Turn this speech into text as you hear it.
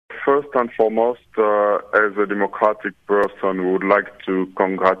first and foremost, as a democratic person, would like to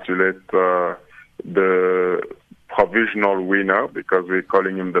congratulate the provisional winner, because we're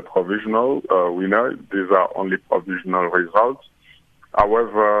calling him the provisional winner. These are only provisional results.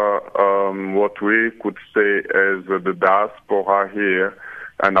 However, what we could say as the diaspora here,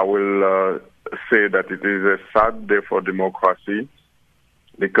 and I will say that it is a sad day for democracy,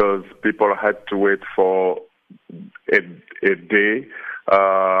 because people had to wait for a day.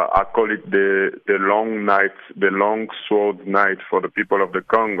 I call it the long night, the long sword night for the people of the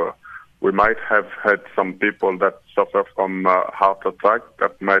Congo. We might have had some people that suffer from heart attack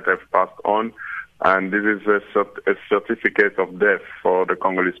that might have passed on, and this is a certificate of death for the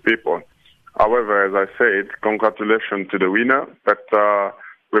Congolese people. However, as I said, congratulations to the winner, but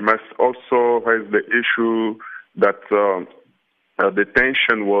we must also raise the issue that the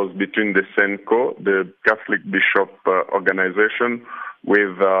tension was between the SENCO, the Catholic Bishop Organization,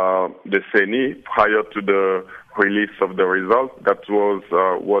 with the CENI prior to the release of the result. That was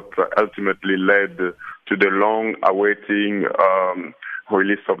what ultimately led to the long-awaiting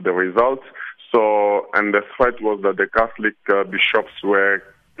release of the results. So, and the threat was that the Catholic bishops were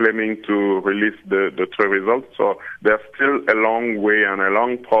claiming to release the three results. So there's still a long way and a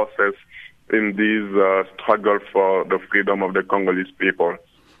long process in this struggle for the freedom of the Congolese people.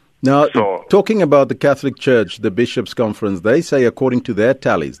 Now, talking about the Catholic Church, the Bishops' Conference, they say, according to their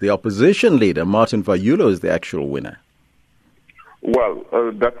tallies, the opposition leader, Martin Fayulu, is the actual winner. Well,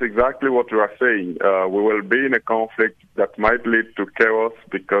 that's exactly what we are saying. We will be in a conflict that might lead to chaos,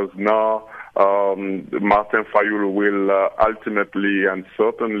 because now Martin Fayulu will ultimately, and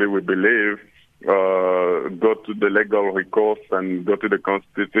certainly we believe, go to the legal recourse and go to the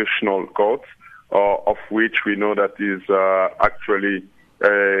constitutional court, of which we know that is actually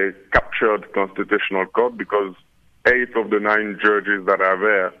a captured constitutional court, because 8 of the 9 judges that are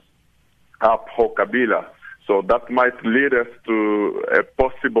there are pro-Kabila. So that might lead us to a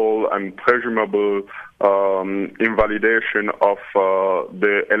possible and presumable invalidation of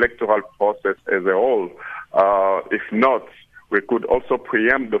the electoral process as a whole. If not, we could also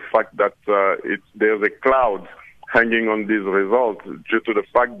preempt the fact that there's a cloud hanging on these results due to the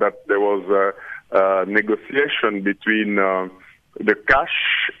fact that there was a negotiation between the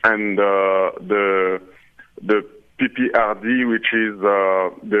Cash and the PPRD, which is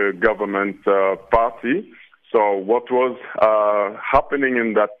the government party. So what was happening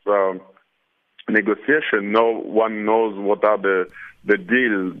in that negotiation, no one knows what are the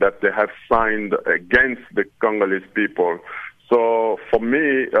deals that they have signed against the Congolese people. So for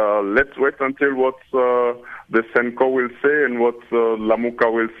me, let's wait until what the SENCO will say and what Lamuka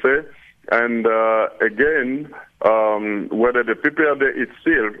will say. And again, whether the PPRD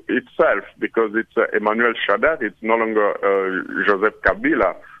itself, because it's Emmanuel Shadari, it's no longer Joseph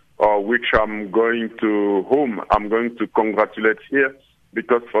Kabila, whom I'm going to congratulate here,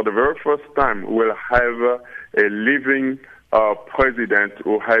 because for the very first time we'll have a living president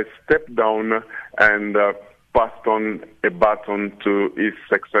who has stepped down and passed on a baton to his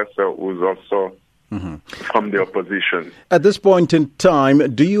successor, who's also from the opposition. At this point in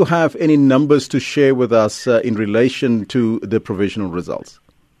time, do you have any numbers to share with us in relation to the provisional results?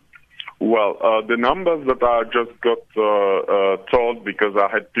 Well, the numbers that I just got told, because I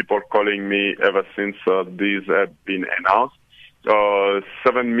had people calling me ever since these had been announced,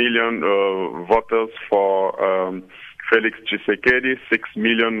 7 million voters for Felix Tshisekedi, 6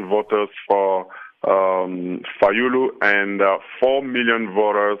 million voters for Fayulu, and 4 million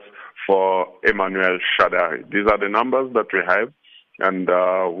voters for Emmanuel Shadari. These are the numbers that we have, and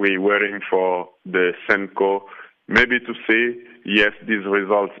we're waiting for the SENCO maybe to say, yes, these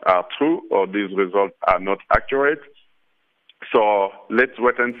results are true or these results are not accurate. So let's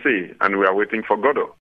wait and see, and we are waiting for Godot.